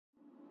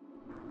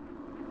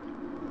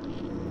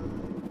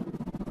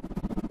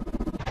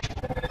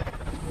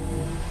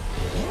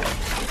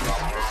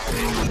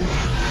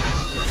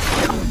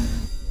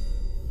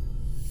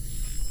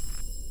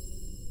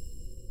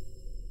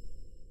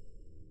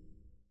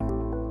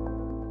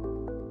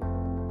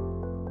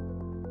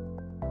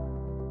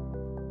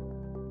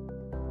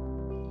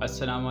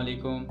Assalamu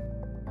alaikum.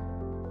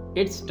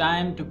 It's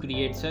time to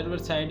create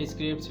server-side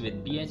scripts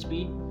with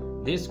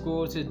PHP. This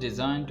course is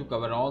designed to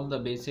cover all the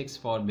basics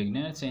for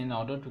beginners in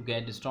order to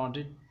get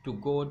started to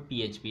code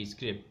PHP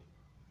script.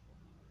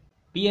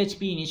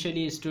 PHP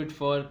initially stood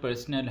for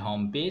personal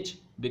homepage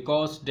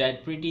because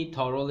that pretty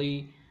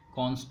thoroughly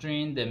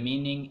constrained the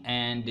meaning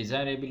and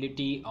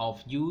desirability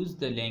of use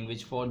the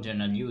language for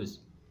general use.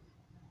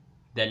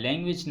 The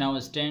language now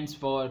stands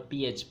for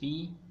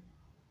PHP,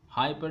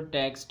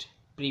 Hypertext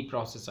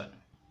Preprocessor.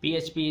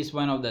 PHP is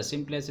one of the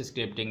simplest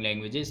scripting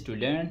languages to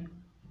learn,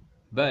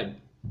 but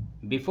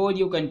before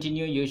you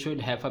continue, you should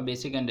have a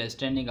basic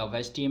understanding of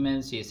HTML,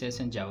 CSS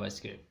and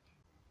JavaScript.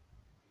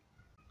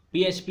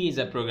 PHP is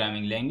a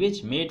programming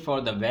language made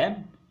for the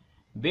web,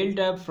 built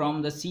up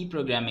from the C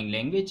programming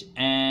language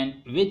and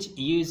which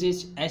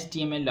uses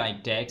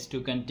HTML-like tags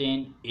to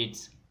contain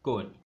its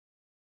code.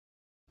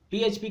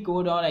 PHP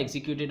code are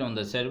executed on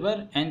the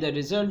server and the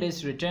result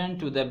is returned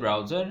to the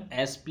browser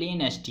as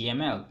plain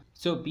HTML.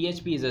 So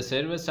PHP is a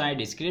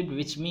server-side script,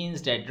 which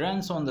means that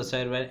runs on the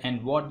server,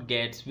 and what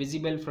gets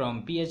visible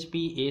from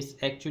PHP is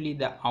actually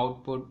the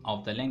output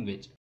of the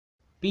language.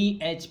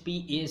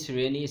 PHP is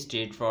really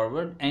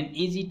straightforward and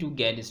easy to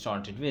get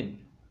started with.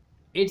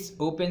 It's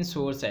open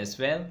source as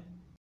well.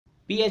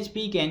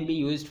 PHP can be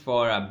used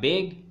for a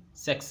big,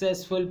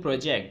 successful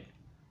project.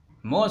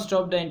 Most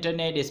of the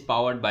internet is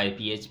powered by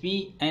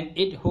PHP, and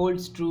it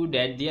holds true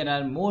that there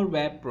are more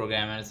web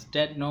programmers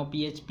that know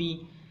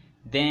PHP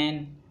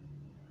than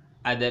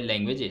other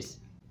languages.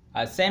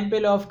 A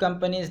sample of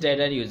companies that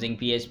are using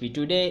PHP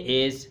today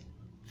is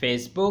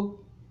Facebook,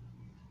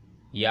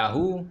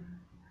 Yahoo,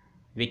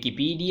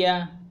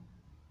 Wikipedia,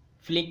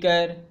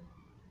 Flickr,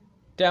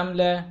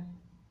 Tumblr,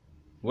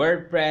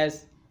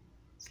 WordPress,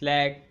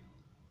 Slack,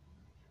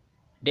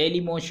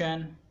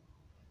 Dailymotion,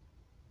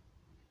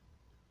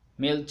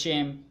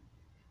 MailChimp,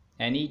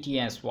 and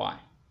ETSY.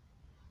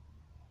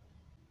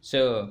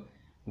 So,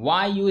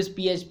 why use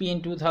PHP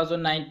in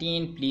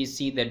 2019? Please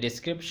see the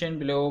description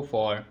below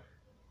for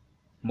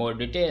more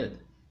detail.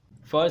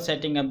 For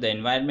setting up the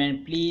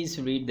environment, please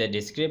read the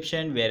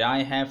description where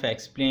I have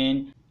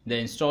explained the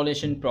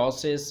installation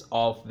process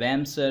of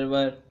WAMP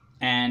server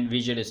and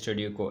Visual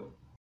Studio Code.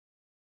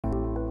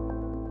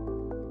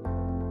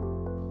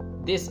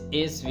 This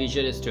is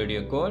Visual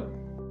Studio Code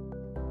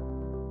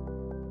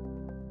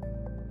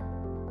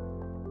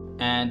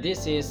and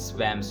this is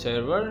WAMP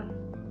server.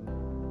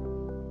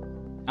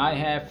 I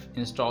have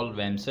installed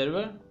WAMP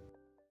server.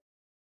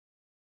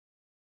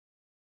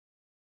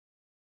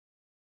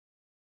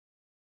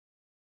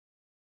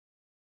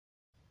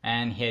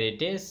 And here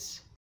it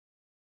is.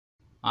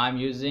 I'm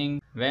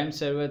using WAMP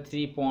server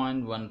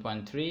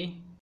 3.1.3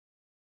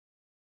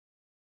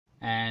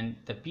 and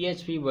the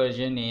PHP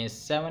version is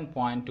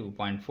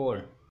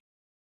 7.2.4.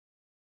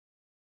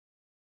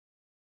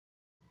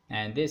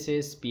 And this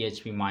is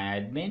PHP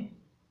MyAdmin,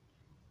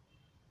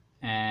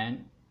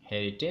 and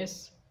here it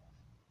is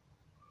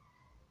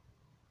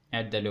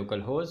at the local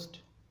host,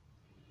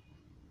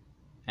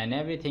 and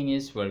everything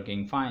is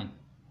working fine.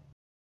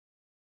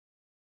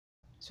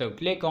 So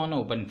click on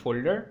open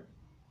folder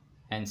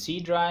and C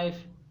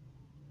drive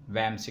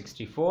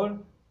WAMP64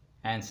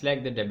 and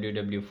select the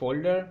www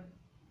folder.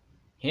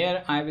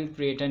 Here I will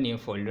create a new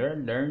folder,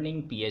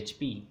 learning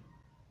PHP.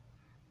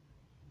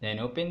 Then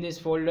open this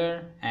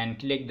folder and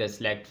click the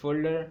select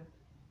folder,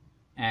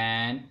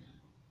 and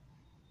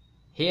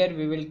here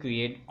we will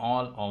create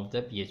all of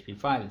the PHP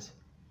files.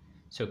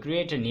 So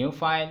create a new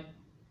file,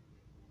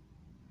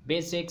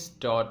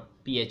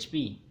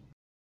 basics.php,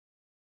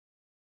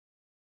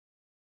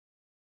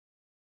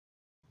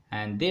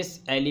 and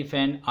this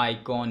elephant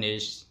icon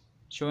is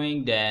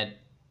showing that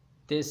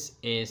this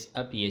is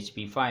a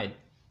PHP file.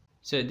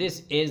 So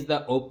this is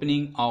the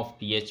opening of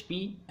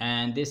PHP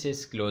and this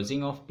is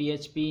closing of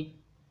PHP,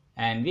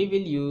 and we will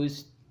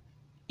use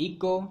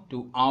echo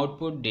to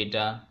output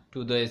data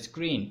to the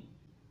screen.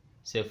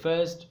 So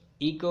first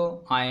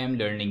echo I am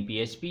learning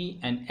PHP,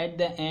 and at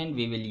the end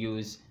we will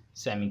use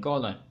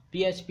semicolon.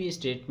 PHP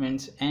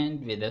statements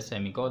end with a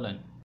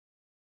semicolon.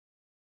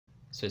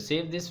 So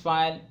save this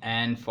file,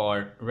 and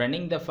for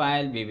running the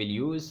file we will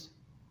use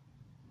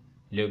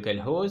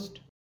localhost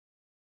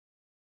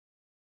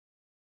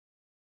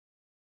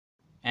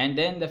and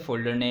then the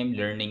folder name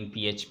learning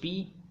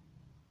PHP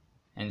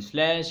and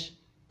slash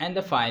and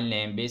the file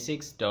name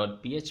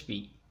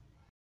basics.php.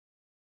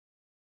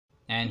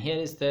 And here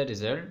is the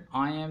result,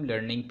 I am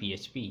learning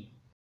PHP.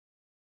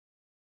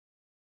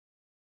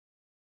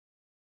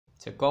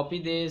 So copy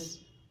this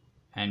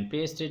and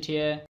paste it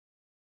here.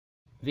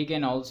 We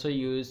can also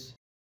use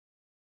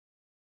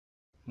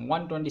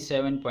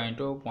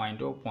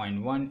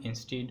 127.0.0.1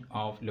 instead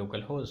of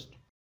localhost.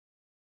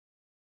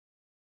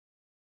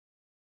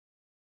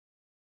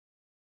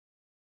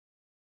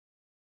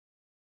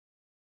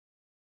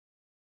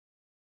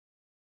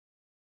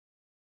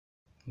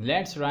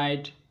 Let's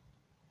write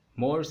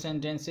more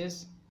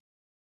sentences.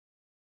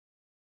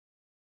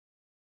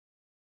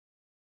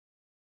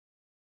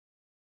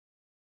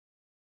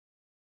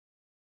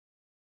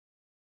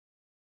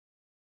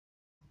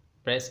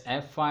 Press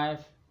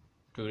F5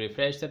 to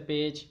refresh the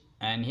page,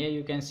 and here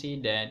you can see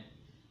that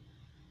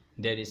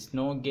there is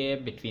no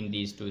gap between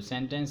these two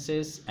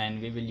sentences,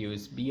 and we will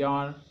use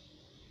BR,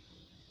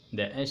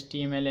 the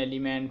HTML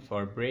element,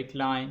 for break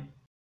line,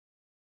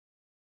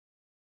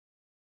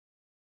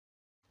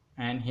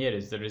 and here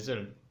is the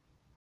result.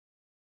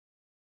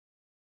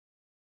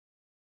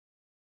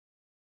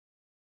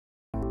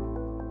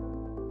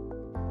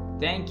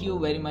 Thank you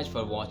very much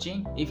for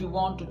watching. If you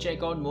want to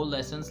check out more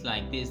lessons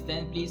like this,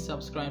 then please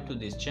subscribe to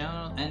this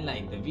channel and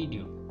like the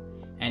video.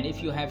 And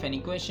if you have any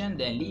question,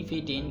 then leave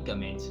it in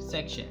comments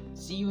section.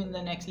 See you in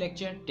the next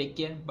lecture. Take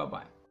care. Bye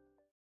bye.